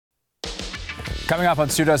Coming up on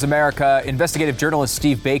Stu Does America, investigative journalist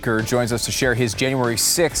Steve Baker joins us to share his January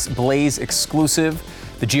 6th Blaze exclusive.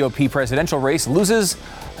 The GOP presidential race loses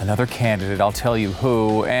another candidate. I'll tell you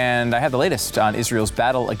who. And I have the latest on Israel's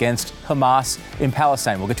battle against Hamas in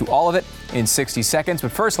Palestine. We'll get to all of it in 60 seconds.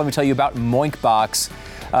 But first, let me tell you about Moinkbox.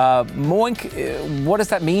 Moink, what does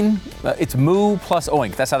that mean? It's moo plus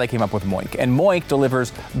oink. That's how they came up with Moink. And Moink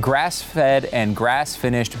delivers grass-fed and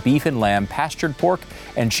grass-finished beef and lamb, pastured pork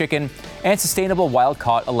and chicken, and sustainable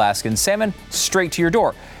wild-caught Alaskan salmon straight to your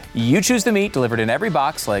door. You choose the meat delivered in every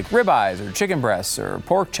box, like ribeyes or chicken breasts or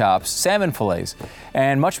pork chops, salmon fillets,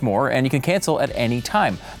 and much more, and you can cancel at any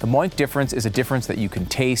time. The Moink difference is a difference that you can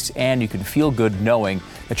taste, and you can feel good knowing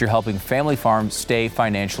that you're helping family farms stay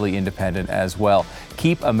financially independent as well.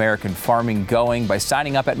 Keep American farming going by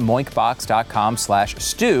signing up at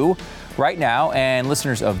moinkbox.com/stew right now, and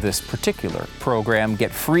listeners of this particular program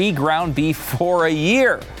get free ground beef for a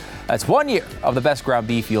year. That's 1 year of the best ground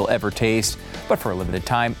beef you'll ever taste, but for a limited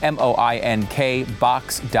time.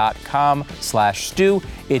 moinkbox.com/stew.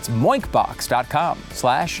 It's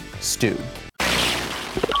moinkbox.com/stew.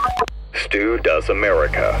 Stu Does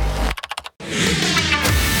America.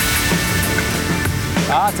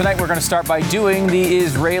 Tonight we're going to start by doing the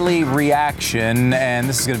Israeli reaction, and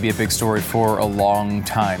this is going to be a big story for a long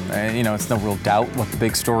time. It's no real doubt what the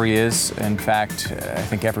big story is. In fact, I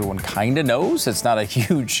think everyone kind of knows. It's not a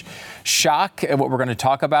huge shock at what we're going to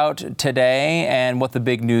talk about today and what the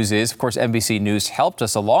big news is. Of course, NBC News helped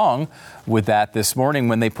us along with that this morning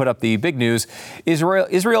when they put up the big news.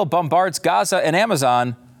 Israel bombards Gaza and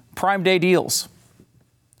Amazon Prime Day deals.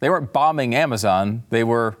 They weren't bombing Amazon. They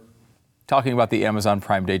were talking about the Amazon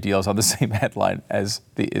Prime Day deals on the same headline as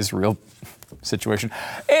the Israel situation.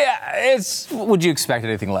 Would you expect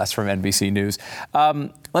anything less from NBC News?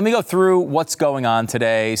 Let me go through what's going on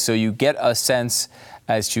today so you get a sense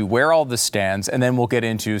as to where all this stands, and then we'll get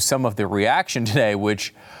into some of the reaction today,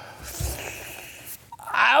 which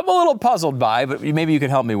I'm a little puzzled by, but maybe you can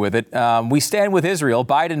help me with it. We stand with Israel.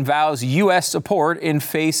 Biden vows U.S. support in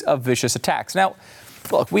face of vicious attacks. Now,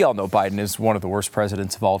 look, we all know Biden is one of the worst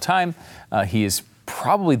presidents of all time. He is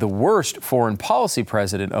probably the worst foreign policy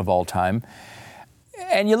president of all time.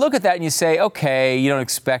 And you look at that and you say, okay, you don't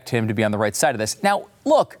expect him to be on the right side of this. Now,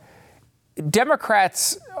 look,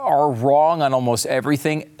 Democrats are wrong on almost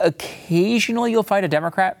everything. Occasionally you'll find a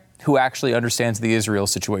Democrat who actually understands the Israel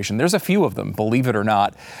situation. There's a few of them, believe it or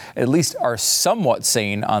not, at least are somewhat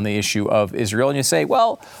sane on the issue of Israel. And you say,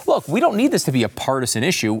 well, look, we don't need this to be a partisan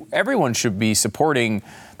issue. Everyone should be supporting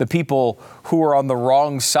the people who are on the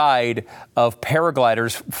wrong side of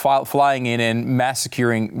paragliders flying in and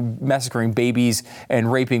massacring babies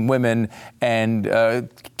and raping women and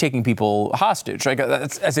taking people hostage. Like,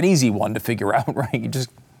 that's an easy one to figure out, right? You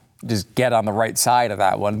just get on the right side of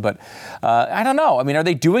that one. But I don't know. I mean, are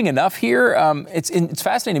they doing enough here? It's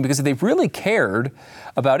fascinating because if they really cared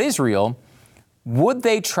about Israel, would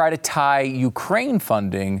they try to tie Ukraine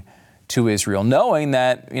funding to Israel, knowing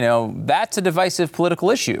that, that's a divisive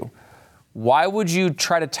political issue? Why would you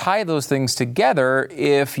try to tie those things together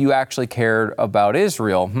if you actually cared about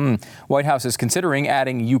Israel? White House is considering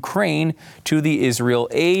adding Ukraine to the Israel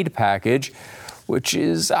aid package, which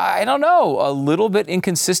is, I don't know, a little bit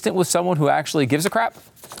inconsistent with someone who actually gives a crap,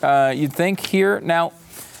 you'd think here. Now,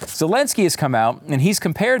 Zelensky has come out and he's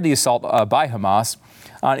compared the assault by Hamas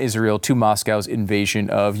on Israel to Moscow's invasion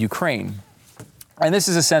of Ukraine. And this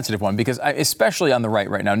is a sensitive one because especially on the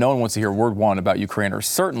right now, no one wants to hear word one about Ukraine, or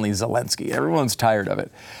certainly Zelensky. Everyone's tired of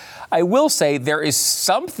it. I will say there is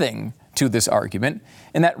something to this argument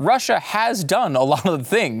in that Russia has done a lot of the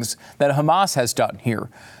things that Hamas has done here.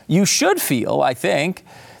 You should feel, I think,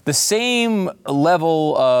 the same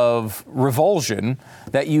level of revulsion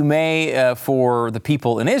that you may for the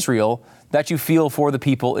people in Israel that you feel for the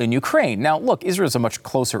people in Ukraine. Now, look, Israel is a much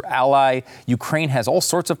closer ally. Ukraine has all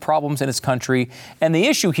sorts of problems in its country. And the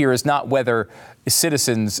issue here is not whether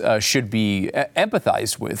citizens should be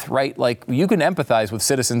empathized with, right? Like, you can empathize with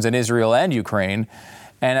citizens in Israel and Ukraine,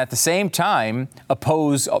 and at the same time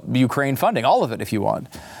oppose Ukraine funding, all of it if you want.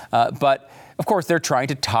 But of course, they're trying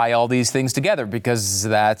to tie all these things together because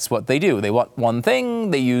that's what they do. They want one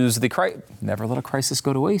thing. They use never let a crisis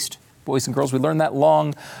go to waste. Boys and girls, we learned that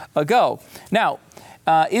long ago. Now,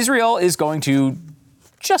 Israel is going to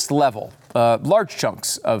just level large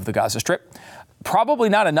chunks of the Gaza Strip. Probably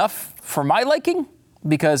not enough for my liking,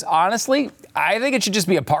 because honestly, I think it should just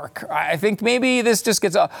be a park. I think maybe this just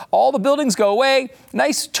gets all the buildings go away,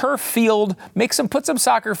 nice turf field, put some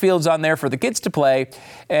soccer fields on there for the kids to play,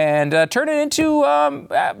 and turn it into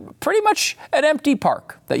pretty much an empty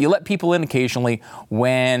park that you let people in occasionally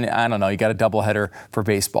when, I don't know, you got a doubleheader for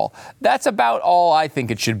baseball. That's about all I think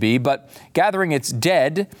it should be, but gathering its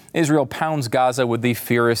dead, Israel pounds Gaza with the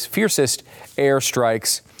fiercest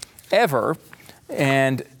airstrikes ever.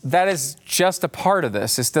 And that is just a part of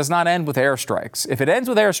this. This does not end with airstrikes. If it ends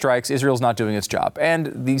with airstrikes, Israel's not doing its job.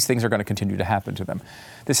 And these things are going to continue to happen to them.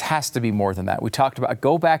 This has to be more than that. We talked about,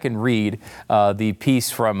 go back and read the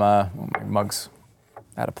piece from, my mug's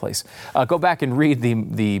out of place. Go back and read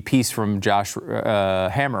the piece from Josh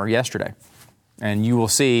Hammer yesterday. And you will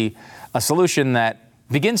see a solution that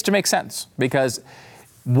begins to make sense, because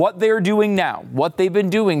what they're doing now, what they've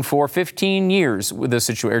been doing for 15 years with this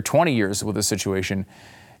situation, or 20 years with this situation,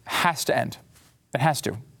 has to end. It has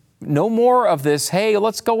to. No more of this, hey,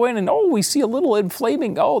 let's go in and, we see a little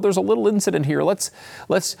inflaming. There's a little incident here. Let's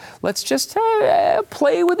just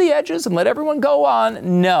play with the edges and let everyone go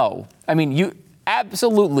on. No. I mean, you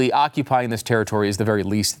absolutely occupying this territory is the very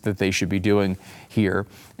least that they should be doing here.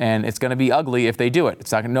 And it's going to be ugly if they do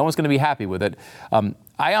it. No one's going to be happy with it.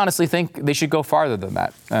 I honestly think they should go farther than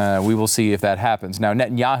that. We will see if that happens. Now,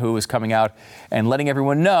 Netanyahu is coming out and letting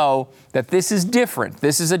everyone know that this is different.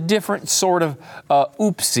 This is a different sort of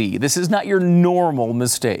oopsie. This is not your normal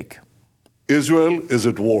mistake. Israel is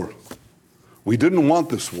at war. We didn't want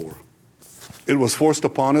this war. It was forced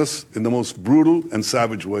upon us in the most brutal and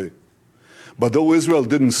savage way. But though Israel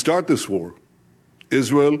didn't start this war,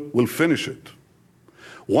 Israel will finish it.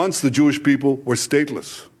 Once the Jewish people were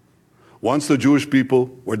stateless. Once the Jewish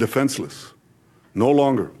people were defenseless. No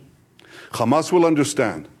longer. Hamas will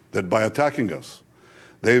understand that by attacking us,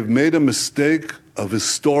 they've made a mistake of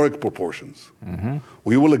historic proportions. Mm-hmm.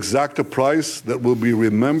 We will exact a price that will be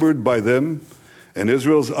remembered by them and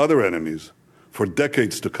Israel's other enemies for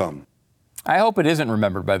decades to come. I hope it isn't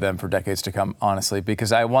remembered by them for decades to come, honestly,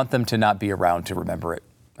 because I want them to not be around to remember it.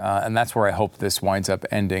 And that's where I hope this winds up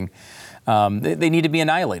ending. They need to be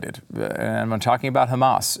annihilated. And I'm talking about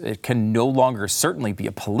Hamas. It can no longer certainly be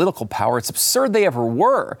a political power. It's absurd they ever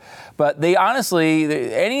were. But they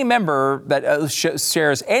honestly, any member that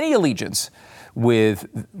shares any allegiance with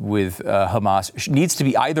Hamas needs to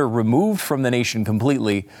be either removed from the nation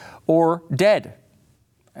completely or dead.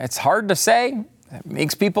 It's hard to say. It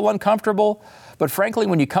makes people uncomfortable. But frankly,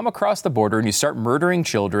 when you come across the border and you start murdering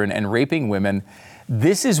children and raping women,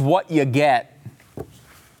 this is what you get.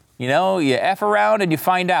 You know, you F around and you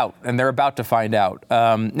find out, and they're about to find out.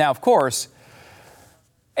 Now, of course,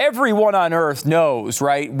 everyone on earth knows,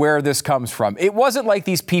 right, where this comes from. It wasn't like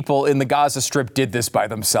these people in the Gaza Strip did this by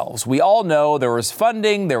themselves. We all know there was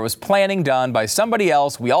funding, there was planning done by somebody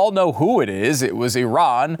else. We all know who it is. It was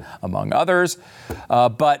Iran, among others.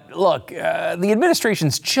 But look, the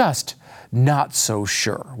administration's just not so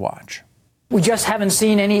sure. Watch. We just haven't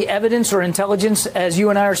seen any evidence or intelligence, as you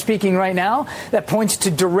and I are speaking right now, that points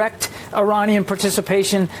to direct Iranian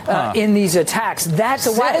participation in these attacks.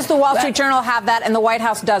 So why does the Wall Street Journal have that and the White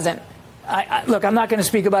House doesn't? Look, I'm not going to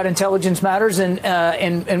speak about intelligence matters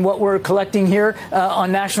and what we're collecting here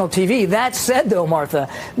on national TV. That said, though, Martha,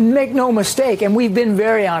 make no mistake, and we've been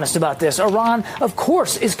very honest about this, Iran, of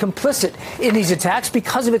course, is complicit in these attacks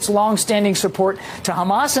because of its longstanding support to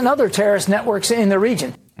Hamas and other terrorist networks in the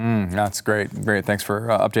region. That's great. Great. Thanks for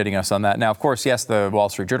updating us on that. Now, of course, yes, the Wall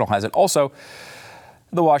Street Journal has it. Also,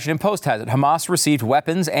 the Washington Post has it. Hamas received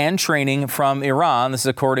weapons and training from Iran. This is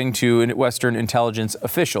according to Western intelligence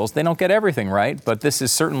officials. They don't get everything right, but this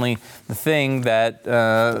is certainly the thing that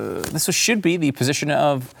this should be the position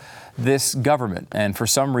of this government. And for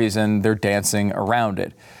some reason, they're dancing around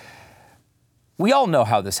it. We all know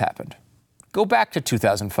how this happened. Go back to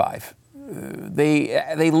 2005.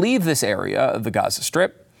 They leave this area of the Gaza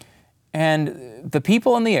Strip, and the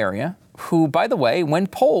people in the area, who, by the way, when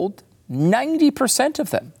polled, 90% of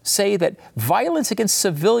them say that violence against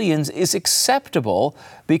civilians is acceptable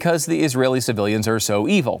because the Israeli civilians are so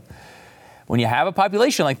evil. When you have a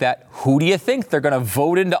population like that, who do you think they're going to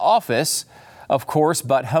vote into office? Of course,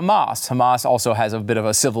 but Hamas. Hamas also has a bit of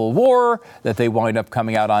a civil war that they wind up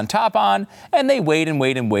coming out on top on, and they wait and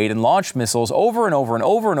wait and wait and launch missiles over and over and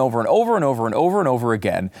over and over and over and over and over and over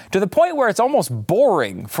again, to the point where it's almost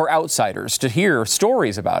boring for outsiders to hear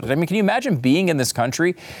stories about it. I mean, can you imagine being in this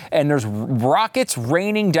country and there's rockets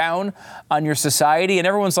raining down on your society and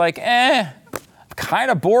everyone's like, kind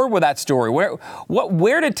of bored with that story.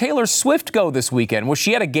 Where did Taylor Swift go this weekend? Was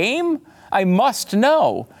she at a game? I must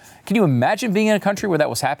know. Can you imagine being in a country where that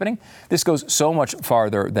was happening? This goes so much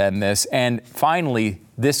farther than this. And finally,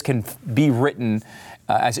 this can be written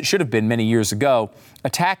as it should have been many years ago.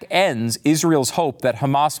 Attack ends Israel's hope that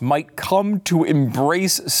Hamas might come to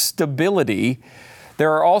embrace stability.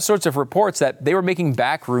 There are all sorts of reports that they were making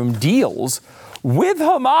backroom deals with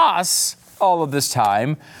Hamas all of this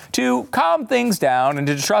time to calm things down and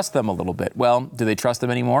to trust them a little bit. Well, do they trust them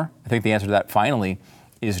anymore? I think the answer to that finally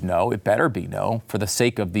is no. It better be no. For the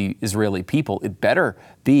sake of the Israeli people, it better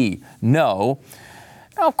be no.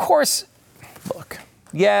 Now, of course, look,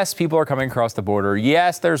 yes, people are coming across the border.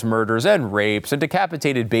 Yes, there's murders and rapes and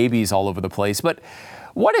decapitated babies all over the place. But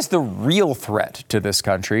what is the real threat to this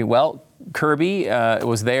country? Well, Kirby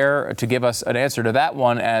was there to give us an answer to that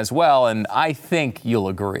one as well, and I think you'll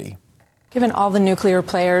agree. Given all the nuclear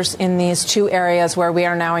players in these two areas where we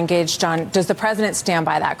are now engaged, John, does the president stand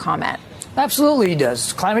by that comment? Absolutely, he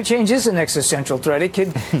does. Climate change is an existential threat. It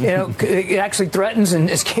could, it actually threatens and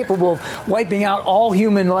is capable of wiping out all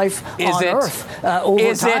human life on Earth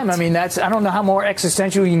over time. I mean, I don't know how more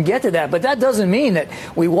existential you can get to that, but that doesn't mean that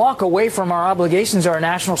we walk away from our obligations, our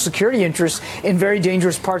national security interests in very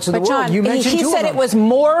dangerous parts of the world. John, You mentioned he said it was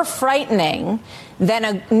more frightening than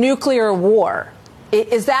a nuclear war.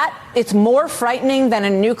 Is that it's more frightening than a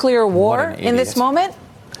nuclear war in this moment?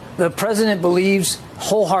 The president believes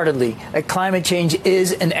wholeheartedly that climate change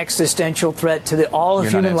is an existential threat to all of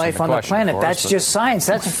human life on the planet. That's just science.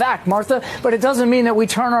 That's a fact, Martha. But it doesn't mean that we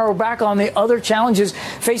turn our back on the other challenges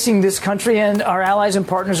facing this country and our allies and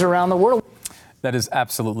partners around the world. That is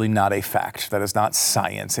absolutely not a fact. That is not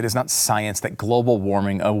science. It is not science that global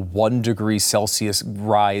warming, a 1 degree Celsius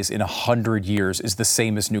rise in 100 years, is the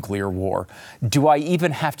same as nuclear war. Do I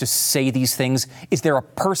even have to say these things? Is there a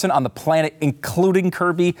person on the planet, including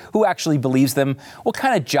Kirby, who actually believes them? What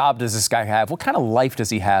kind of job does this guy have? What kind of life does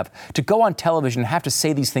he have to go on television and have to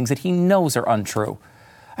say these things that he knows are untrue?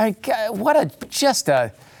 I mean, what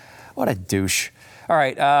a douche. All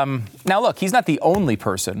right. Now, look, he's not the only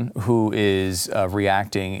person who is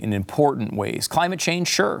reacting in important ways. Climate change,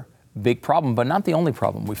 sure, big problem, but not the only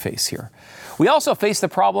problem we face here. We also face the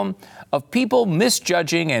problem of people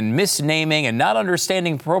misjudging and misnaming and not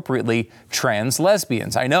understanding appropriately trans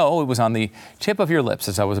lesbians. I know it was on the tip of your lips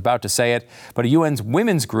as I was about to say it, but a UN's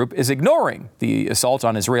women's group is ignoring the assault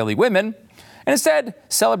on Israeli women and instead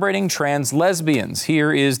celebrating trans lesbians.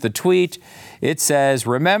 Here is the tweet. It says,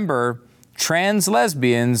 "Remember, trans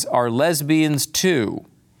lesbians are lesbians too.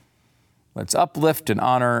 Let's uplift and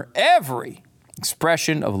honor every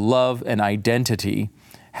expression of love and identity.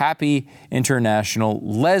 Happy International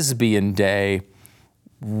Lesbian Day."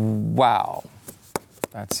 Wow.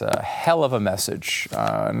 That's a hell of a message,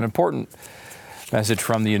 an important message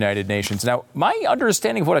from the United Nations. Now, my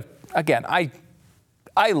understanding of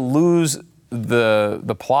I lose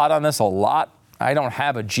the plot on this a lot. I don't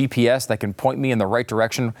have a GPS that can point me in the right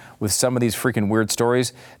direction with some of these freaking weird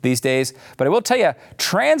stories these days. But I will tell you,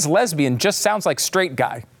 trans lesbian just sounds like straight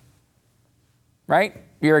guy, right?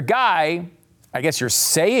 You're a guy. I guess you're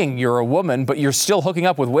saying you're a woman, but you're still hooking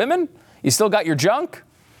up with women? You still got your junk?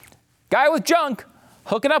 Guy with junk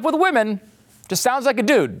hooking up with women just sounds like a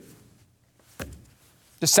dude.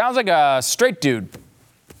 Just sounds like a straight dude.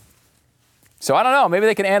 So I don't know. Maybe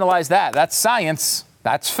they can analyze that. That's science.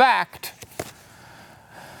 That's fact.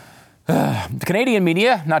 The Canadian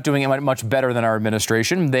media not doing it much better than our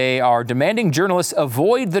administration. They are demanding journalists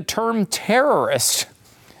avoid the term terrorist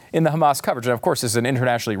in the Hamas coverage. And of course, this is an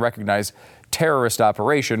internationally recognized terrorist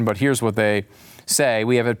operation. But here's what they say.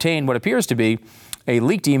 "We have obtained what appears to be a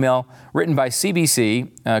leaked email written by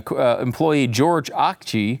CBC employee George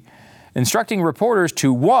Akchi, instructing reporters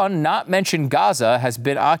to, one, not mention Gaza has not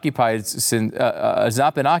been occupied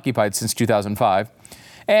since 2005.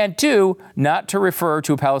 And two, not to refer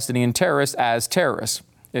to a Palestinian terrorist as terrorists.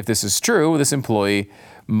 If this is true, this employee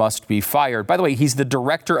must be fired." By the way, he's the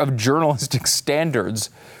director of journalistic standards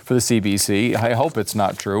for the CBC. I hope it's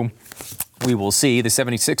not true. We will see. The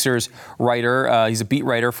 76ers writer, he's a beat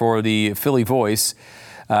writer for the Philly Voice.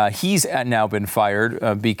 He's now been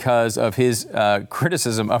fired because of his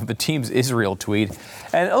criticism of the team's Israel tweet.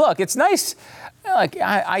 And look, it's nice.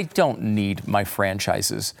 I don't need my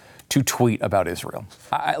franchises to tweet about Israel.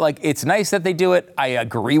 It's nice that they do it. I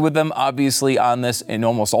agree with them, obviously, on this in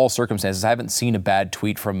almost all circumstances. I haven't seen a bad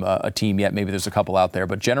tweet from a team yet. Maybe there's a couple out there.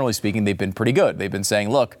 But generally speaking, they've been pretty good. They've been saying,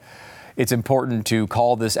 look, it's important to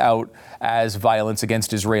call this out as violence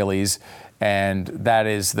against Israelis. And that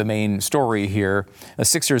is the main story here. The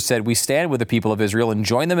Sixers said, "We stand with the people of Israel and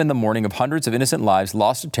join them in the mourning of hundreds of innocent lives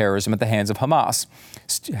lost to terrorism at the hands of Hamas.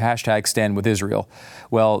 Hashtag stand with Israel."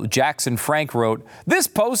 Well, Jackson Frank wrote, "This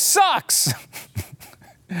post sucks."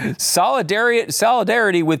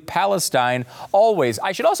 Solidarity with Palestine always.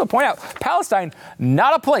 I should also point out, Palestine,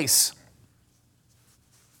 not a place.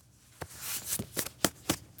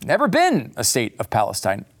 Never been a state of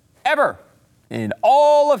Palestine, ever. In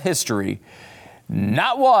all of history,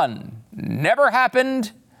 not one, never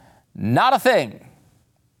happened, not a thing.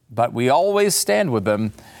 But we always stand with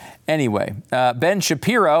them anyway. Ben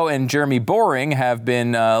Shapiro and Jeremy Boring have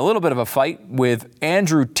been a little bit of a fight with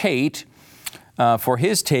Andrew Tate for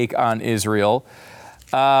his take on Israel.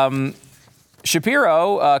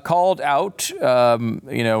 Shapiro called out, the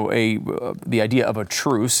idea of a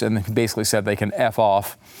truce and basically said they can F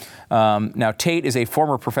off. Now, Tate is a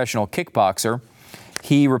former professional kickboxer.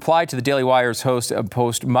 He replied to the Daily Wire's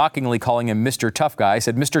post mockingly calling him Mr. Tough Guy. He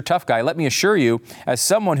said, "Mr. Tough Guy, let me assure you, as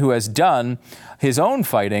someone who has done his own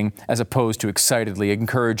fighting, as opposed to excitedly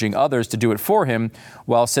encouraging others to do it for him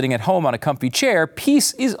while sitting at home on a comfy chair,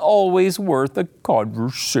 peace is always worth a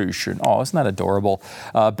conversation." Oh, isn't that adorable?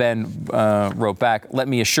 Ben wrote back, "Let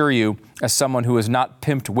me assure you, as someone who has not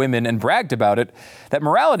pimped women and bragged about it, that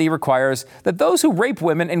morality requires that those who rape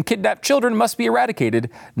women and kidnap children must be eradicated,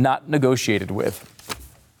 not negotiated with."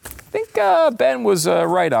 I think Ben was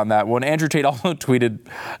right on that one. Andrew Tate also tweeted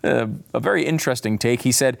a very interesting take.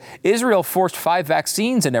 He said, "Israel forced 5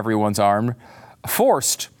 vaccines in everyone's arm.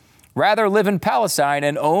 Forced. Rather live in Palestine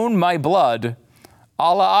and own my blood.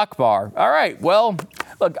 Allah Akbar." All right. Well,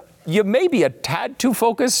 look, you may be a tad too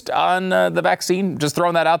focused on the vaccine. Just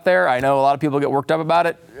throwing that out there. I know a lot of people get worked up about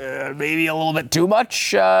it. Maybe a little bit too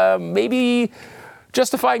much. Maybe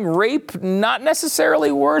justifying rape, not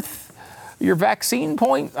necessarily worth your vaccine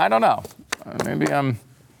point. I don't know.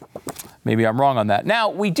 Maybe I'm wrong on that. Now,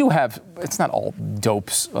 we do have, it's not all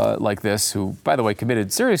dopes like this who, by the way,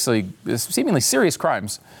 committed seemingly serious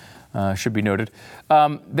crimes, should be noted.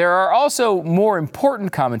 There are also more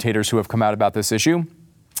important commentators who have come out about this issue,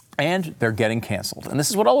 and they're getting canceled. And this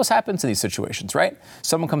is what always happens in these situations, right?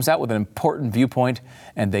 Someone comes out with an important viewpoint,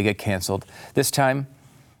 and they get canceled. This time,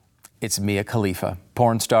 it's Mia Khalifa,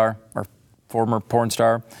 porn star, or former porn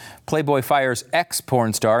star. Playboy fires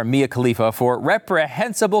ex-porn star Mia Khalifa for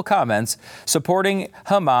reprehensible comments supporting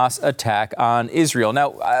Hamas attack on Israel.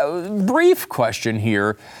 Now, brief question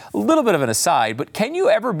here, a little bit of an aside, but can you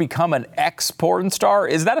ever become an ex-porn star?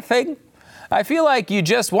 Is that a thing? I feel like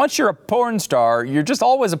once you're a porn star, you're just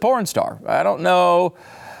always a porn star. I don't know.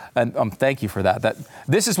 And thank you for that.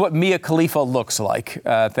 This is what Mia Khalifa looks like.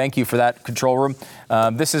 Thank you for that, control room.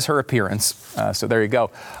 This is her appearance. So there you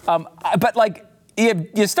go. But like,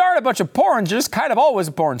 you start a bunch of porns, you're just kind of always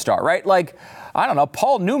a porn star, right? Like, I don't know,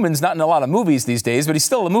 Paul Newman's not in a lot of movies these days, but he's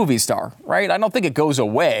still a movie star, right? I don't think it goes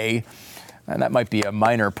away. And that might be a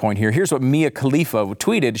minor point here. Here's what Mia Khalifa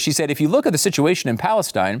tweeted. She said, "If you look at the situation in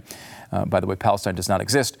Palestine," by the way, Palestine does not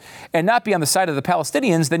exist, "and not be on the side of the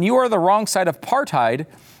Palestinians, then you are the wrong side of apartheid,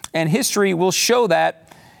 and history will show that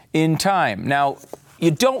in time." Now,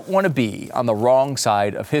 you don't want to be on the wrong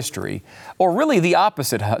side of history, or really the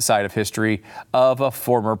opposite side of history of a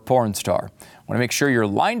former porn star. Want to make sure you're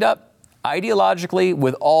lined up ideologically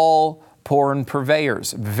with all porn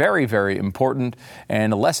purveyors. Very, very important.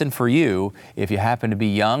 And a lesson for you, if you happen to be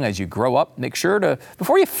young as you grow up, make sure to,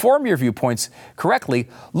 before you form your viewpoints correctly,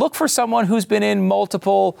 look for someone who's been in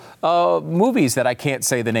multiple movies that I can't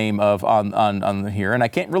say the name of on here, and I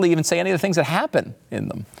can't really even say any of the things that happen in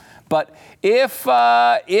them. But if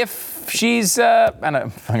she's, I'm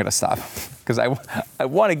going to stop because I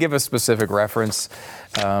want to give a specific reference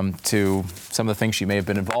to some of the things she may have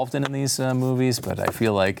been involved in these movies, but I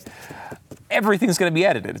feel like everything's going to be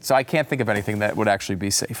edited, so I can't think of anything that would actually be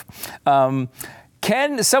safe.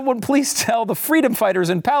 Can someone please tell the freedom fighters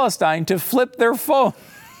in Palestine to flip their phone?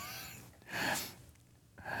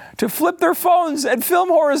 To flip their phones and film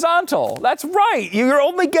horizontal. That's right. You're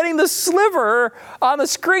only getting the sliver on the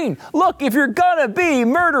screen. Look, if you're gonna be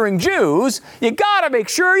murdering Jews, you gotta make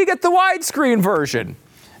sure you get the widescreen version.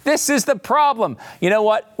 This is the problem. You know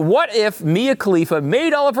what? What if Mia Khalifa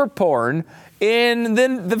made all of her porn in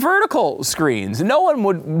the vertical screens? No one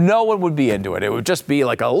would be into it. It would just be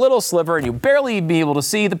like a little sliver, and you'd barely be able to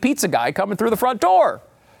see the pizza guy coming through the front door.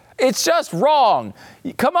 It's just wrong.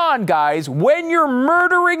 Come on, guys. When you're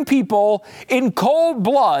murdering people in cold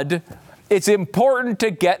blood, it's important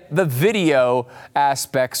to get the video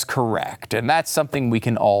aspects correct. And that's something we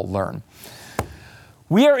can all learn.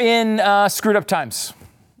 We are in screwed up times.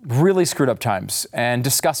 really screwed up times and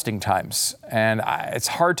disgusting times. And it's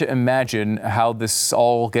hard to imagine how this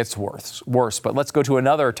all gets worse. But let's go to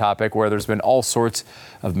another topic where there's been all sorts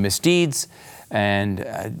of misdeeds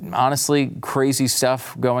and honestly, crazy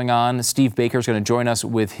stuff going on. Steve Baker is going to join us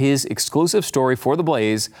with his exclusive story for The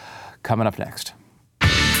Blaze coming up next.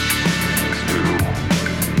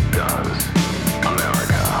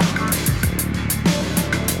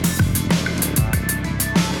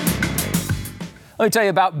 Let me tell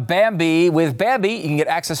you about Bambee. With Bambee, you can get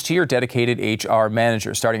access to your dedicated HR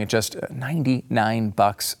manager starting at just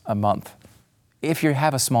 $99 a month. If you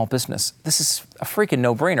have a small business, this is a freaking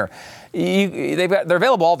no-brainer. They're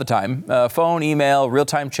available all the time. Phone, email,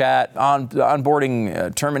 real-time chat,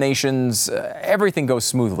 onboarding, terminations, everything goes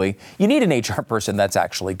smoothly. You need an HR person that's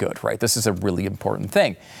actually good, right? This is a really important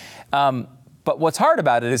thing. But what's hard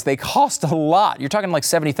about it is they cost a lot. You're talking like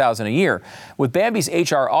 $70,000 a year. With Bambee's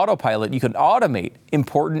HR Autopilot, you can automate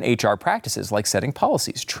important HR practices like setting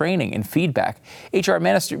policies, training, and feedback. HR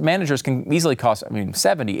managers can easily cost, $70,000,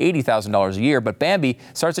 $80,000 a year, but Bambee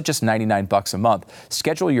starts at just $99 a month.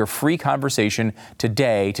 Schedule your free conversation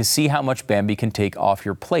today to see how much Bambee can take off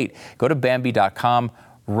your plate. Go to Bambee.com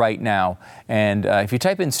right now. And if you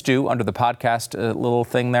type in Stu under the podcast little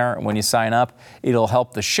thing there, when you sign up, it'll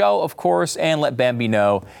help the show, of course, and let Bambee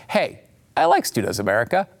know, hey, I like Stu Does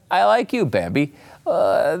America. I like you, Bambee.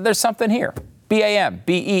 There's something here.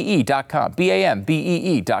 BAMBEE.com.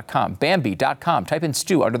 BAMBEE.com. Bambee.com. Type in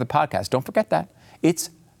Stu under the podcast. Don't forget that.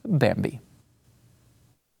 It's Bambee.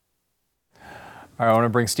 All right, I want to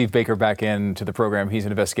bring Steve Baker back into the program. He's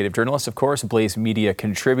an investigative journalist, of course, a Blaze Media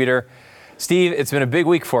contributor. Steve, it's been a big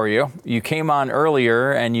week for you. You came on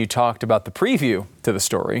earlier and you talked about the preview to the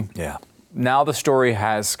story. Yeah. Now the story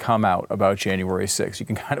has come out about January 6th. You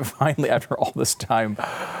can kind of finally, after all this time,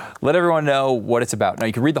 let everyone know what it's about. Now,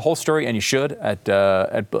 you can read the whole story, and you should, at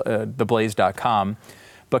theblaze.com.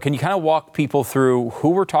 But can you kind of walk people through who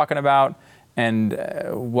we're talking about and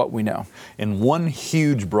what we know? In one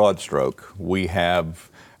huge broad stroke, we have,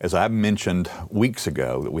 as I mentioned weeks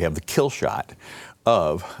ago, that we have the kill shot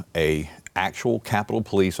of a actual Capitol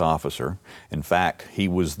Police officer. In fact, he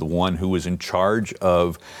was the one who was in charge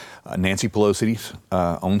of Nancy Pelosi's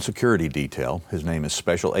own security detail. His name is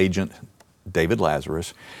Special Agent David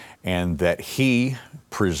Lazarus, and that he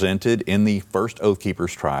presented in the first Oath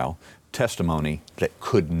Keepers trial testimony that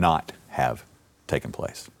could not have taken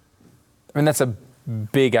place. That's a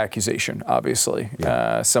big accusation, obviously.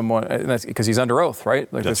 Yeah. That's because he's under oath, right?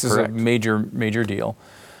 That's this correct. Is a major deal.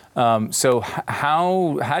 So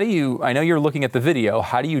how do you, I know you're looking at the video,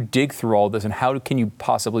 how do you dig through all this and how can you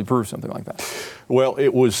possibly prove something like that? Well,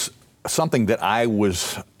 it was something that I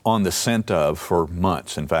was on the scent of for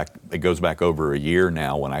months. In fact, it goes back over a year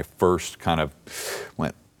now when I first kind of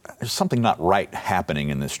went, there's something not right happening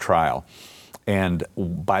in this trial. And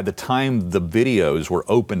by the time the videos were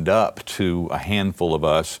opened up to a handful of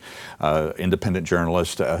us, independent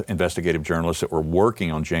journalists, investigative journalists that were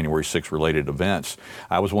working on January 6 related events,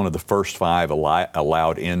 I was one of the first 5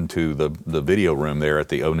 allowed into the video room there at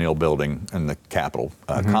the O'Neill Building in the Capitol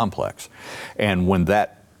complex. And when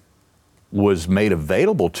that was made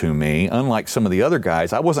available to me, unlike some of the other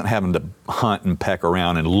guys, I wasn't having to hunt and peck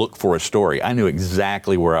around and look for a story. I knew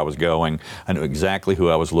exactly where I was going. I knew exactly who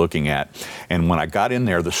I was looking at. And when I got in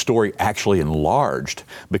there, the story actually enlarged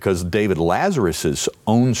because David Lazarus's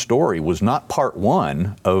own story was not part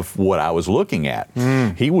 1 of what I was looking at.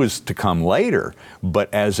 He was to come later, but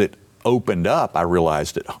as it opened up, I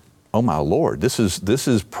realized that, oh my Lord, this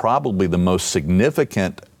is probably the most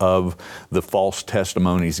significant of the false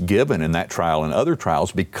testimonies given in that trial and other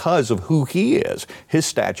trials because of who he is, his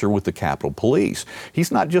stature with the Capitol Police. He's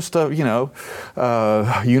not just a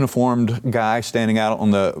uniformed guy standing out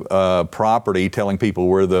on the property telling people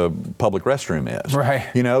where the public restroom is. Right.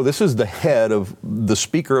 This is the head of the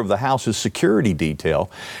Speaker of the House's security detail,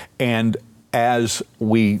 and as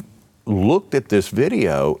we looked at this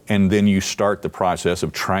video, and then you start the process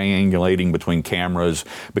of triangulating between cameras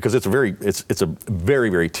because it's a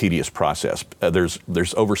very tedious process. There's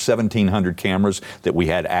over 1,700 cameras that we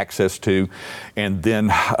had access to, and then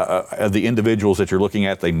the individuals that you're looking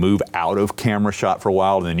at, they move out of camera shot for a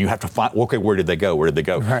while, and then you have to find, okay, where did they go?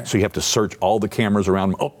 Right. So you have to search all the cameras around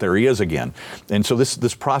them. Oh, there he is again. And so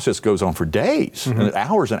this process goes on for days, and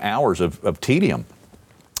hours of tedium.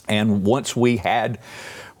 And once we had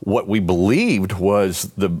what we believed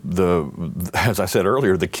was as I said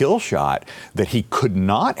earlier, the kill shot, that he could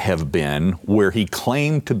not have been where he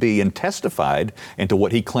claimed to be and testified, and to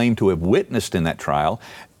what he claimed to have witnessed in that trial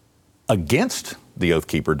against the Oath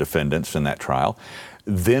Keeper defendants in that trial,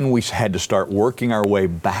 then we had to start working our way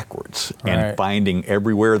backwards and finding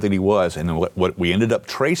everywhere that he was. And what we ended up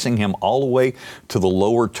tracing him all the way to the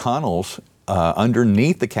lower tunnels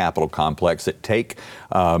underneath the Capitol complex that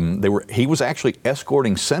he was actually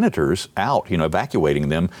escorting senators out, evacuating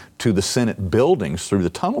them to the Senate buildings through the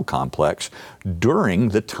tunnel complex during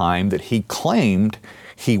the time that he claimed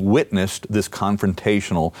he witnessed this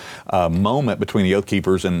confrontational moment between the Oath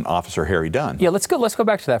Keepers and Officer Harry Dunn. Yeah, let's go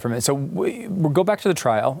back to that for a minute. So we'll go back to the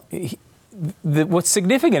trial. What's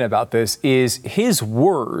significant about this is his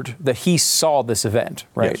word that he saw this event,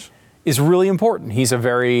 right? Yes. Is really important. He's a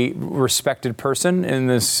very respected person in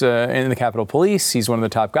this in the Capitol Police. He's one of the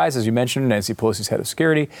top guys, as you mentioned. Nancy Pelosi's head of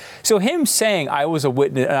security. So him saying I was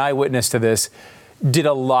an eyewitness to this did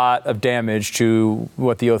a lot of damage to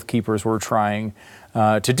what the Oath Keepers were trying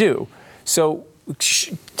to do. So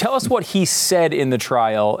tell us what he said in the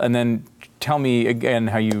trial, and then tell me again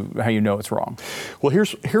how you know it's wrong. Well,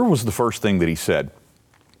 here was the first thing that he said.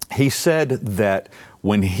 He said that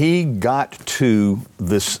when he got to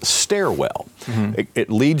this stairwell, it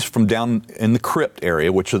leads from down in the crypt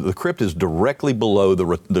area, which the crypt is directly below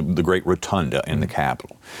the great rotunda in the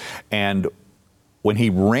Capitol. And when he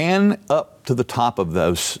ran up to the top of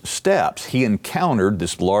those steps, he encountered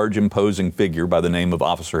this large, imposing figure by the name of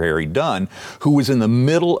Officer Harry Dunn, who was in the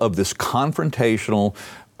middle of this confrontational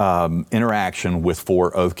interaction with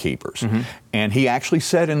 4 Oath Keepers. And he actually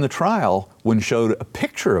said in the trial, when showed a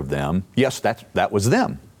picture of them, yes, that was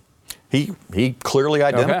them. He clearly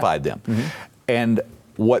identified them. And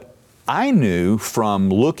what I knew from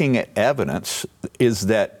looking at evidence is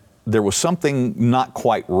that there was something not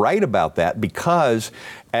quite right about that, because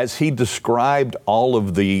as he described all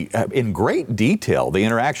of in great detail, the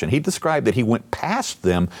interaction, he described that he went past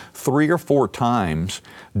them 3 or 4 times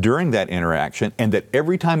during that interaction, and that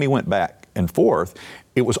every time he went back and forth,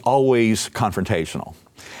 it was always confrontational.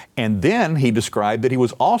 And then he described that he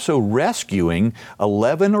was also rescuing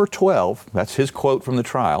 11 or 12, that's his quote from the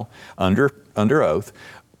trial, under oath,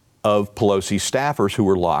 of Pelosi's staffers who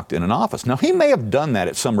were locked in an office. Now, he may have done that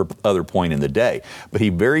at some other point in the day, but he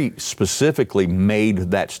very specifically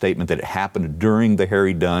made that statement that it happened during the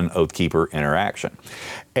Harry Dunn Oath Keeper interaction.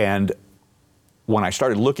 And when I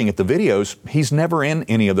started looking at the videos, he's never in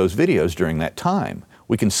any of those videos during that time.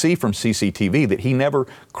 We can see from CCTV that he never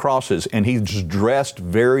crosses, and he's dressed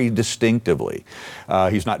very distinctively.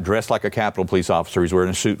 He's not dressed like a Capitol Police officer. He's wearing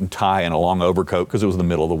a suit and tie and a long overcoat because it was the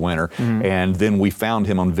middle of the winter. And then we found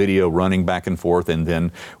him on video running back and forth, and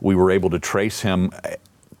then we were able to trace him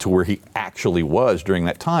to where he actually was during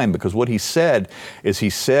that time, because what he said is he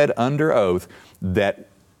said under oath that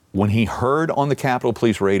when he heard on the Capitol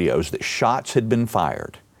Police radios that shots had been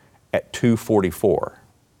fired at 2:44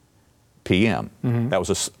 p.m. That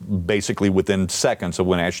was basically within seconds of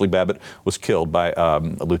when Ashley Babbitt was killed by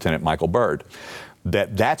Lieutenant Michael Byrd.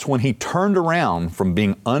 That's when he turned around from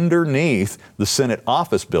being underneath the Senate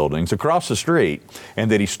office buildings across the street,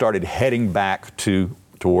 and that he started heading back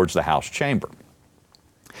towards the House chamber.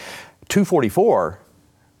 2:44,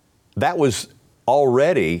 that was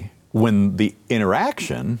already when the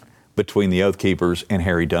interaction between the Oath Keepers and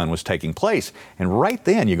Harry Dunn was taking place. And right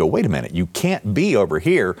then you go, wait a minute, you can't be over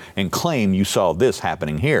here and claim you saw this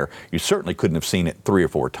happening here. You certainly couldn't have seen it 3 or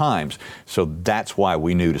 4 times. So that's why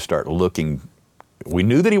we knew to start looking. We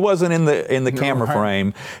knew that he wasn't in the camera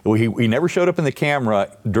frame. He never showed up in the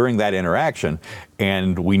camera during that interaction,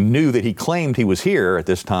 and we knew that he claimed he was here at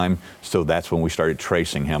this time, so that's when we started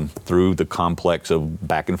tracing him through the complex of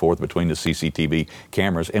back and forth between the CCTV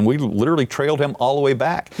cameras, and we literally trailed him all the way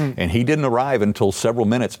back, and he didn't arrive until several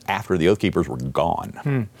minutes after the Oath Keepers were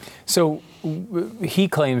gone. So he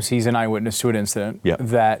claims he's an eyewitness to an incident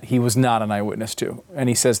that he was not an eyewitness to, and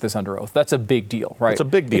he says this under oath. That's a big deal, right? It's a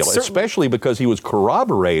big deal, especially because he was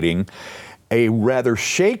corroborating a rather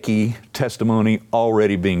shaky testimony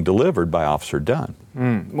already being delivered by Officer Dunn.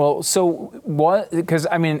 Well, so what? Because,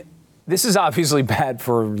 I mean, this is obviously bad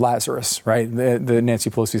for Lazarus, right? The Nancy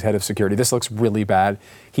Pelosi's head of security. This looks really bad.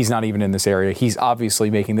 He's not even in this area. He's obviously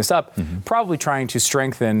making this up, probably trying to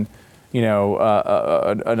strengthen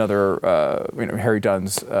another, Harry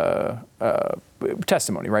Dunn's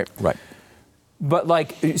testimony, right? Right. But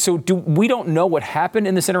so we don't know what happened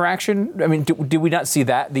in this interaction? I mean, do we not see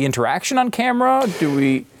the interaction on camera?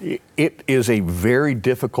 It is a very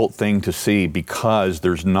difficult thing to see because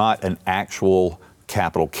there's not an actual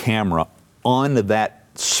Capitol camera on that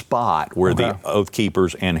spot where the Oath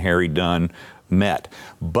Keepers and Harry Dunn met.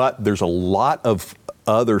 But there's a lot of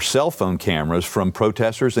other cell phone cameras from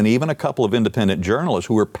protesters and even a couple of independent journalists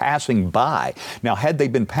who were passing by. Now, had they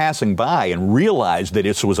been passing by and realized that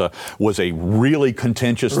this was a really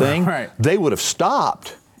contentious thing, right, they would have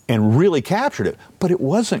stopped and really captured it. But it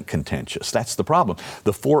wasn't contentious. That's the problem.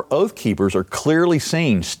 The 4 Oath Keepers are clearly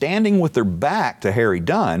seen standing with their back to Harry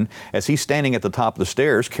Dunn as he's standing at the top of the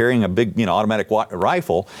stairs carrying a big, automatic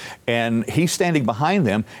rifle, and he's standing behind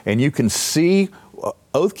them, and you can see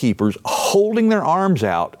Oath Keepers holding their arms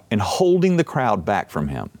out and holding the crowd back from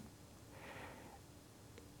him.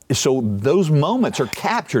 So those moments are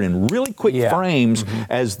captured in really quick frames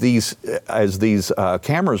as these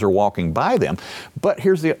cameras are walking by them. But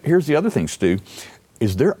here's the other thing, Stu.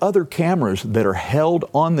 Is there other cameras that are held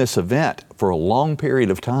on this event for a long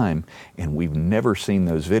period of time, and we've never seen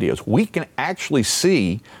those videos? We can actually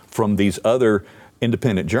see from these other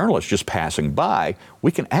independent journalists just passing by,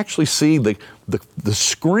 we can actually see the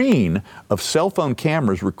screen of cell phone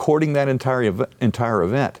cameras recording that entire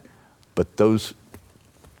event. But those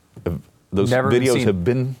videos have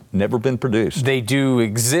never been produced. They do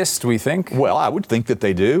exist, we think? Well, I would think that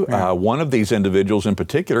they do. Yeah. One of these individuals in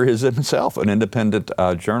particular is himself an independent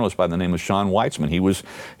journalist by the name of Sean Weitzman.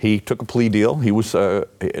 He took a plea deal. He was,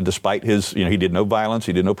 despite his, he did no violence,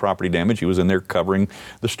 he did no property damage. He was in there covering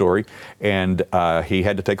the story, and he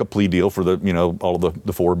had to take a plea deal for all of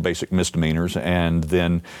the 4 basic misdemeanors, and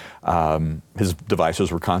then his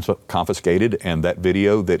devices were confiscated, and that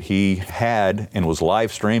video that he had and was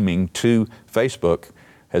live streaming to Facebook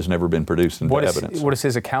has never been produced into evidence. What is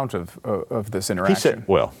his account of this interaction? He said,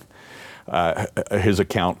 well, his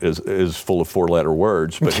account is full of 4-letter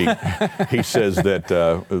words, but he says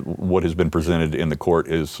that what has been presented in the court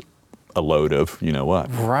is a load of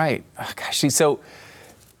what. Right. Oh, gosh, so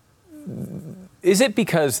is it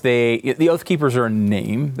because the Oath Keepers are a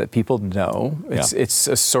name that people know? It's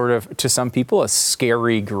a sort of, to some people, a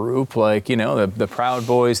scary group, like, the Proud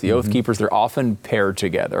Boys, the Oath Keepers, they're often paired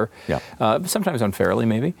together. Yeah. Sometimes unfairly,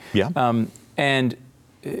 maybe. Yeah. And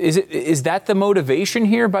is that the motivation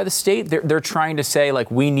here by the state? They're trying to say, like,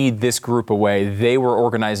 we need this group away. They were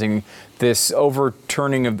organizing this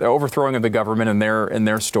overthrowing of the government in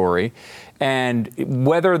their story. And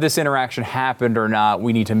whether this interaction happened or not,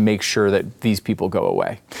 we need to make sure that these people go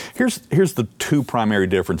away. Here's the 2 primary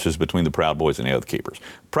differences between the Proud Boys and the Oath Keepers.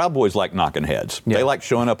 Proud Boys like knocking heads. Yeah. They like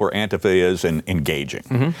showing up where Antifa is and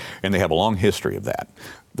engaging. And they have a long history of that.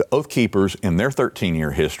 The Oath Keepers, in their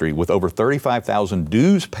 13-year history, with over 35,000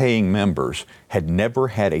 dues-paying members, had never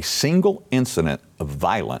had a single incident of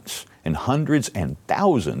violence in hundreds and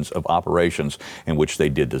thousands of operations in which they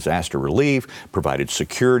did disaster relief, provided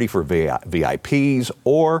security for VIPs,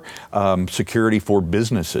 or security for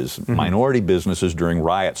businesses, minority businesses during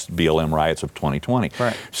riots, BLM riots of 2020.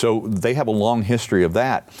 Right. So they have a long history of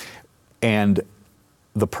that. And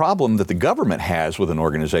the problem that the government has with an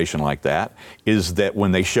organization like that is that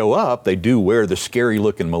when they show up, they do wear the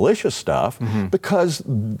scary-looking militia stuff because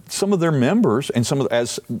some of their members, and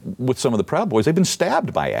as with some of the Proud Boys, they've been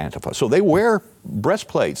stabbed by Antifa. So they wear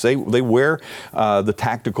breastplates. They wear the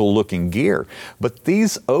tactical-looking gear. But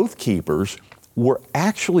these Oath Keepers were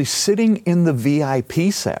actually sitting in the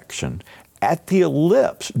VIP section at the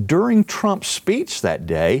Ellipse during Trump's speech that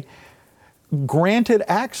day, granted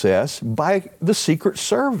access by the Secret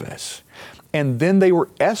Service. And then they were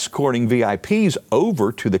escorting VIPs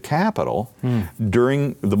over to the Capitol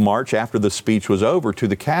during the march after the speech was over to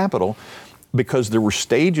the Capitol, because there were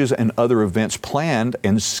stages and other events planned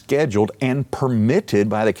and scheduled and permitted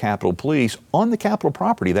by the Capitol Police on the Capitol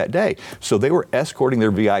property that day. So they were escorting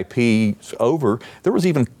their VIPs over. There was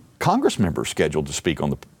even Congress members scheduled to speak on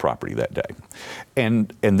the property that day.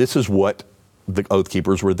 And this is what the Oath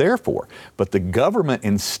Keepers were there for. But the government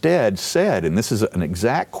instead said, and this is an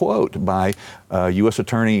exact quote by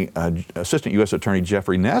Assistant U.S. Attorney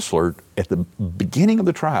Jeffrey Nessler at the beginning of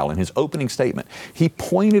the trial in his opening statement. He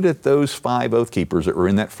pointed at those 5 Oath Keepers that were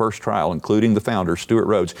in that first trial, including the founder, Stewart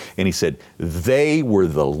Rhodes, and he said they were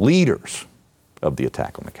the leaders of the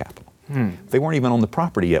attack on the Capitol. They weren't even on the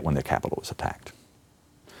property yet when the Capitol was attacked.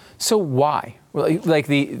 So why? Like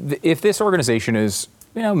if this organization is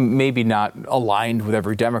maybe not aligned with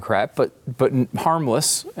every Democrat, but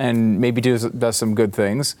harmless and maybe does some good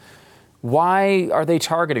things, why are they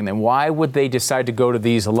targeting them? Why would they decide to go to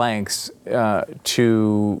these lengths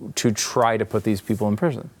to try to put these people in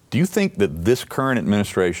prison? Do you think that this current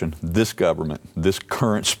administration, this government, this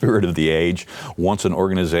current spirit of the age wants an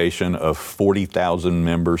organization of 40,000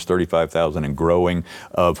 members, 35,000 and growing,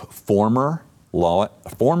 of former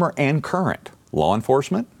and current law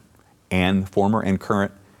enforcement and former and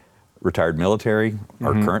current retired military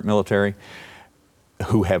or current military,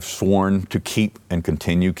 who have sworn to keep and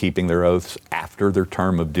continue keeping their oaths after their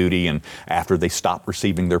term of duty and after they stop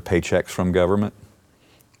receiving their paychecks from government?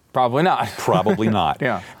 Probably not. Probably not.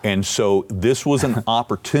 Yeah. And so this was an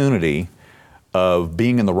opportunity of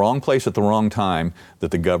being in the wrong place at the wrong time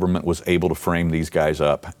that the government was able to frame these guys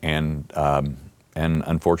up. And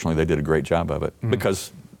unfortunately, they did a great job of it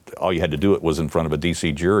because all you had to do it was in front of a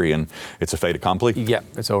D.C. jury, and it's a fait accompli. Yeah,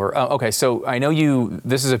 it's over. Okay, so I know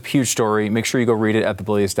this is a huge story. Make sure you go read it at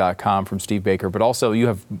theblaze.com from Steve Baker. But also,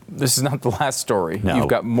 this is not the last story. No. You've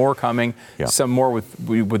got more coming, some more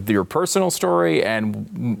with your personal story,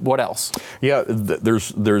 and what else? Yeah,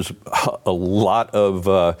 there's a lot of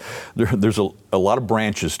there's a lot of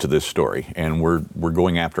branches to this story, and we're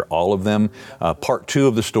going after all of them. Part 2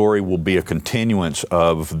 of the story will be a continuance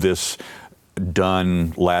of this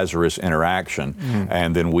Dunn-Lazarus interaction,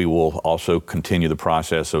 and then we will also continue the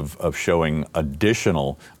process of showing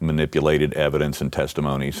additional manipulated evidence and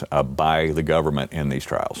testimonies by the government in these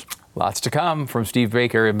trials. Lots to come from Steve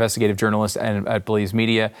Baker, investigative journalist at Blaze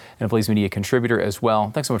Media and a Blaze Media contributor as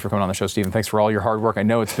well. Thanks so much for coming on the show, Stephen. Thanks for all your hard work. I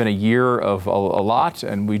know it's been a year of a lot,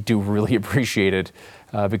 and we do really appreciate it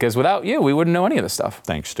because without you, we wouldn't know any of this stuff.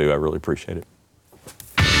 Thanks, Stu. I really appreciate it.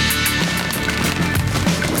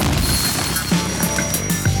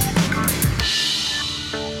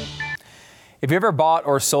 If you ever bought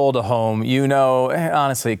or sold a home, you know,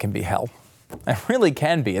 honestly, it can be hell. It really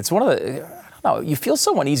can be. It's one of the, I don't know, you feel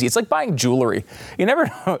so uneasy. It's like buying jewelry. You never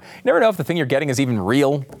know if the thing you're getting is even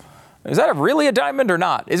real. Is that really a diamond or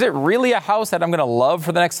not? Is it really a house that I'm going to love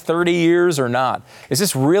for the next 30 years or not? Is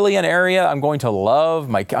this really an area I'm going to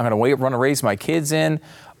love, I'm going to raise my kids in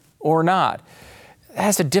or not?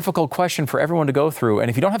 That's a difficult question for everyone to go through. And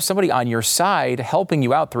if you don't have somebody on your side helping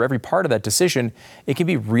you out through every part of that decision, it can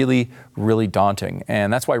be really, really daunting.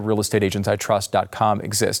 And that's why realestateagentsitrust.com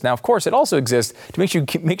exists. Now, of course, it also exists to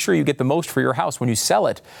make sure you get the most for your house when you sell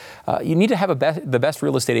it. You need to have the best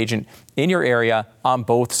real estate agent in your area on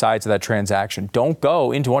both sides of that transaction. Don't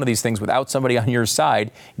go into one of these things without somebody on your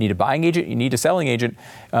side. You need a buying agent, you need a selling agent.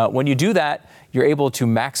 When you do that, you're able to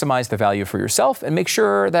maximize the value for yourself and make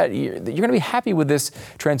sure that you're going to be happy with this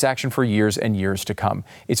transaction for years and years to come.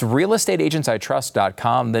 It's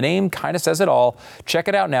realestateagentsitrust.com. The name kind of says it all. Check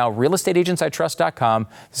it out now, realestateagentsitrust.com.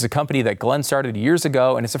 This is a company that Glenn started years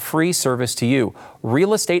ago, and it's a free service to you.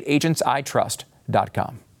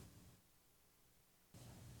 realestateagentsitrust.com.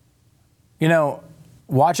 You know,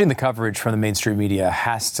 watching the coverage from the mainstream media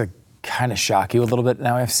has to kind of shock you a little bit.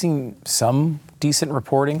 Now, I've seen some decent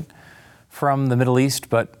reporting from the Middle East,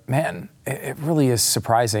 but man, it really is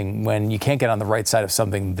surprising when you can't get on the right side of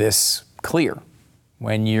something this clear.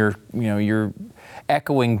 When you're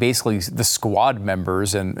echoing basically the squad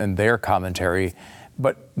members and their commentary.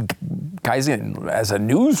 But guys, as a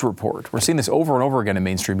news report, we're seeing this over and over again in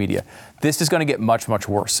mainstream media. This is going to get much, much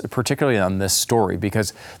worse, particularly on this story,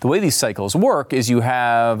 because the way these cycles work is you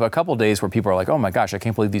have a couple days where people are like, oh my gosh, I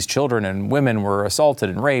can't believe these children and women were assaulted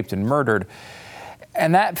and raped and murdered.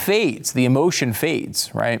 And that fades, the emotion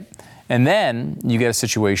fades, right? And then you get a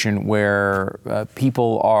situation where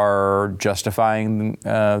people are justifying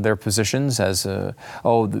their positions as,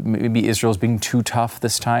 maybe Israel's being too tough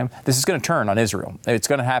this time. This is going to turn on Israel. It's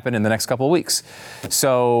going to happen in the next couple of weeks.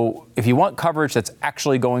 So if you want coverage that's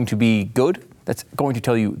actually going to be good, that's going to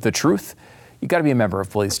tell you the truth, you got to be a member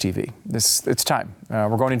of Blaze TV. It's time.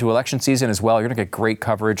 We're going into election season as well. You're going to get great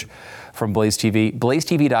coverage from Blaze TV.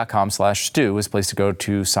 BlazeTV.com/Stu is the place to go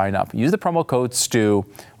to sign up. Use the promo code Stu.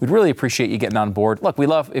 We'd really appreciate you getting on board. Look, we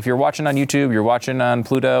love, if you're watching on YouTube, you're watching on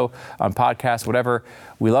Pluto, on podcast, whatever,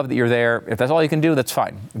 we love that you're there. If that's all you can do, that's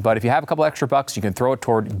fine. But if you have a couple extra bucks, you can throw it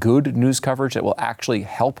toward good news coverage that will actually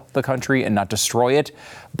help the country and not destroy it.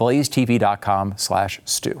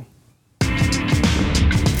 BlazeTV.com/Stu.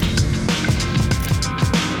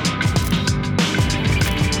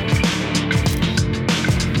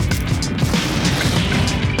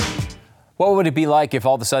 What would it be like if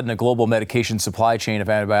all of a sudden a global medication supply chain of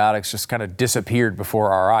antibiotics just kind of disappeared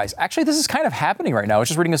before our eyes? Actually, this is kind of happening right now. I was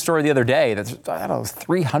just reading a story the other day that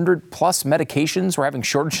 300 plus medications we're having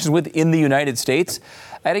shortages with in the United States.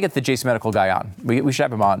 I had to get the Jase Medical guy on. We should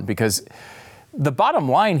have him on because the bottom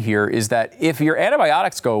line here is that if your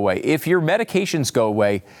antibiotics go away, if your medications go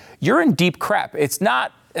away, you're in deep crap. It's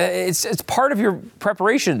not, it's part of your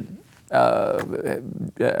preparation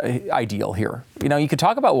ideal here. You know, you could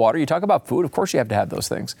talk about water, you talk about food, of course you have to have those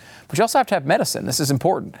things, but you also have to have medicine. This is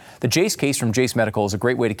important. The Jase case from Jase Medical is a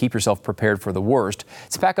great way to keep yourself prepared for the worst.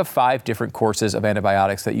 It's a pack of 5 different courses of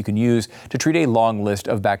antibiotics that you can use to treat a long list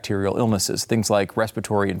of bacterial illnesses, things like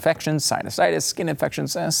respiratory infections, sinusitis, skin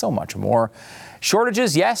infections, and so much more.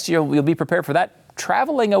 Shortages, yes, you'll be prepared for that.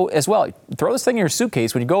 traveling as well. Throw this thing in your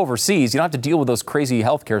suitcase when you go overseas. You don't have to deal with those crazy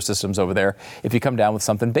healthcare systems over there if you come down with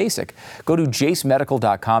something basic. Go to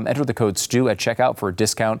JaceMedical.com, enter the code STU at checkout for a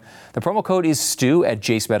discount. The promo code is STU at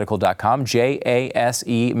JaceMedical.com,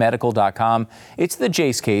 JASE Medical.com. It's the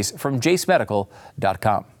Jace case from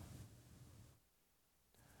JaceMedical.com.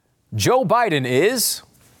 Joe Biden is,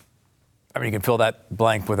 I mean, you can fill that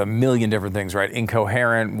blank with a million different things, right?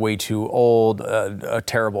 Incoherent, way too old, a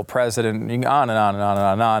terrible president, on and on and on and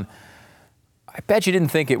on and on. I bet you didn't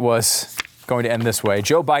think it was going to end this way.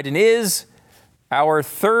 Joe Biden is our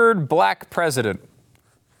third black president,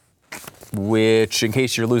 which, in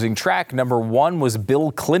case you're losing track, number one was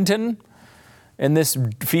Bill Clinton in this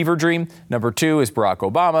fever dream. Number two is Barack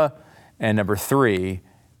Obama. And number three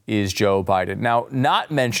is Joe Biden. Now, not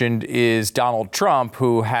mentioned is Donald Trump,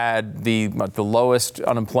 who had the lowest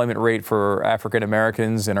unemployment rate for African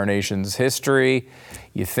Americans in our nation's history.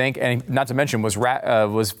 You think, and not to mention was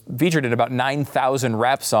featured in about 9,000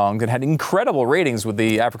 rap songs and had incredible ratings with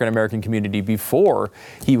the African American community before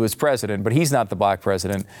he was president. But he's not the black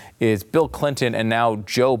president. It's Bill Clinton and now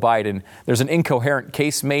Joe Biden. There's an incoherent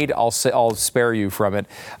case made. I'll spare you from it.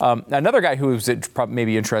 Another guy who's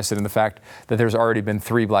maybe interested in the fact that there's already been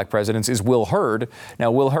three black presidents is Will Hurd.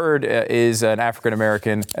 Now, Will Hurd is an African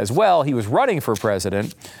American as well. He was running for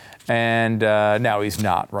president, and now he's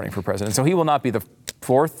not running for president. So he will not be the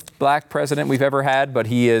fourth black president we've ever had, but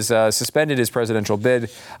he has suspended his presidential bid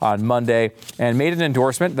on Monday and made an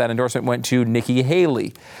endorsement. That endorsement went to Nikki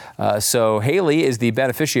Haley. So Haley is the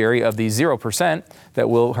beneficiary of the 0% that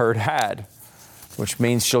Will Hurd had, which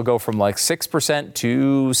means she'll go from like 6%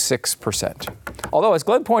 to 6%. Although, as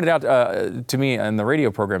Glenn pointed out to me on the radio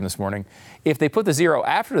program this morning, if they put the 0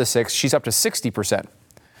 after the 6, she's up to 60%.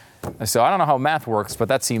 So I don't know how math works, but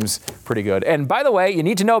that seems pretty good. And by the way, you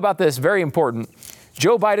need to know about this, very important.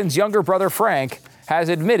 Joe Biden's younger brother, Frank, has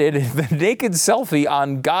admitted the naked selfie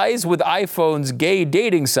on Guys with iPhones gay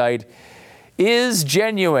dating site is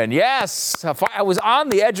genuine. Yes, I was on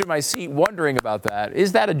the edge of my seat wondering about that.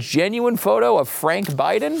 Is that a genuine photo of Frank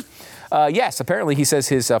Biden? Yes, apparently he says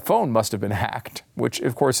his phone must have been hacked, which,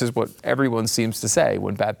 of course, is what everyone seems to say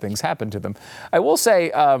when bad things happen to them. I will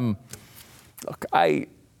say, look, I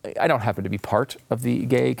don't happen to be part of the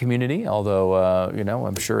gay community, although,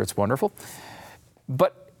 I'm sure it's wonderful.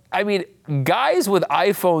 But, I mean,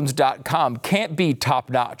 guyswithiPhones.com can't be top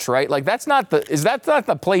notch, right? Like, that's not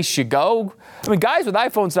the place you go? I mean,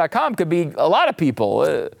 guyswithiPhones.com could be a lot of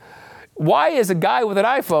people. Why is a guy with an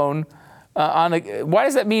iPhone why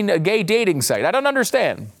does that mean a gay dating site? I don't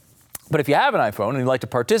understand. But if you have an iPhone and you'd like to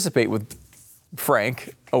participate with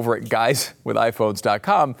Frank over at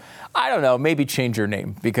guyswithiPhones.com, I don't know, maybe change your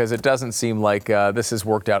name, because it doesn't seem like this has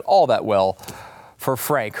worked out all that well for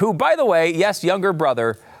Frank, who, by the way, yes, younger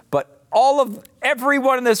brother, but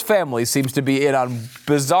everyone in this family seems to be in on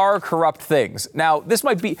bizarre, corrupt things. Now,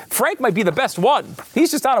 Frank might be the best one.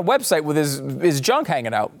 He's just on a website with his junk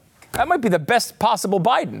hanging out. That might be the best possible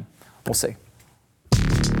Biden. We'll see.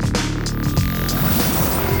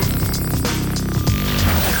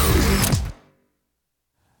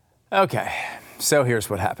 Okay, so here's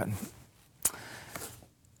what happened.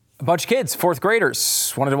 A bunch of kids, fourth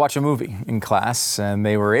graders, wanted to watch a movie in class, and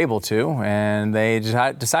they were able to, and they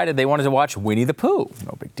decided they wanted to watch Winnie the Pooh.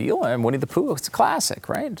 No big deal, and Winnie the Pooh, it's a classic,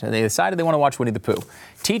 right? And they decided they want to watch Winnie the Pooh.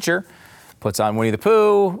 Teacher puts on Winnie the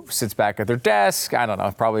Pooh, sits back at their desk, I don't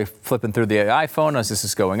know, probably flipping through the iPhone as this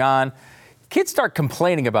is going on. Kids start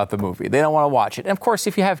complaining about the movie. They don't want to watch it. And of course,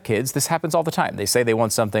 if you have kids, this happens all the time. They say they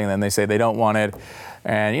want something, and then they say they don't want it.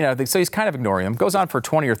 And, so he's kind of ignoring them. Goes on for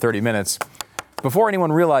 20 or 30 minutes before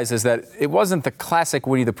anyone realizes that it wasn't the classic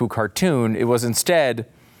Winnie the Pooh cartoon. It was instead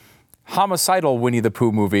homicidal Winnie the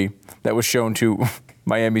Pooh movie that was shown to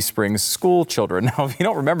Miami Springs school children. Now, if you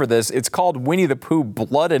don't remember this, it's called Winnie the Pooh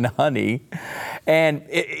Blood and Honey. And,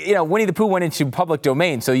 Winnie the Pooh went into public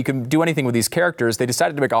domain, so you can do anything with these characters. They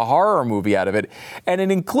decided to make a horror movie out of it. And it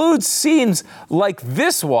includes scenes like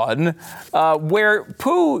this one, where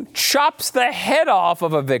Pooh chops the head off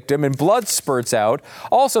of a victim and blood spurts out.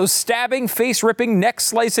 Also stabbing, face ripping, neck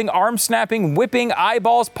slicing, arm snapping, whipping,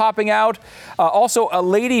 eyeballs popping out. Also a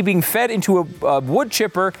lady being fed into a wood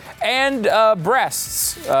chipper, and breasts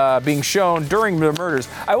being shown during the murders.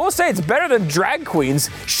 I will say it's better than drag queens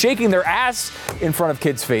shaking their ass in front of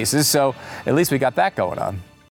kids' faces, so at least we got that going on.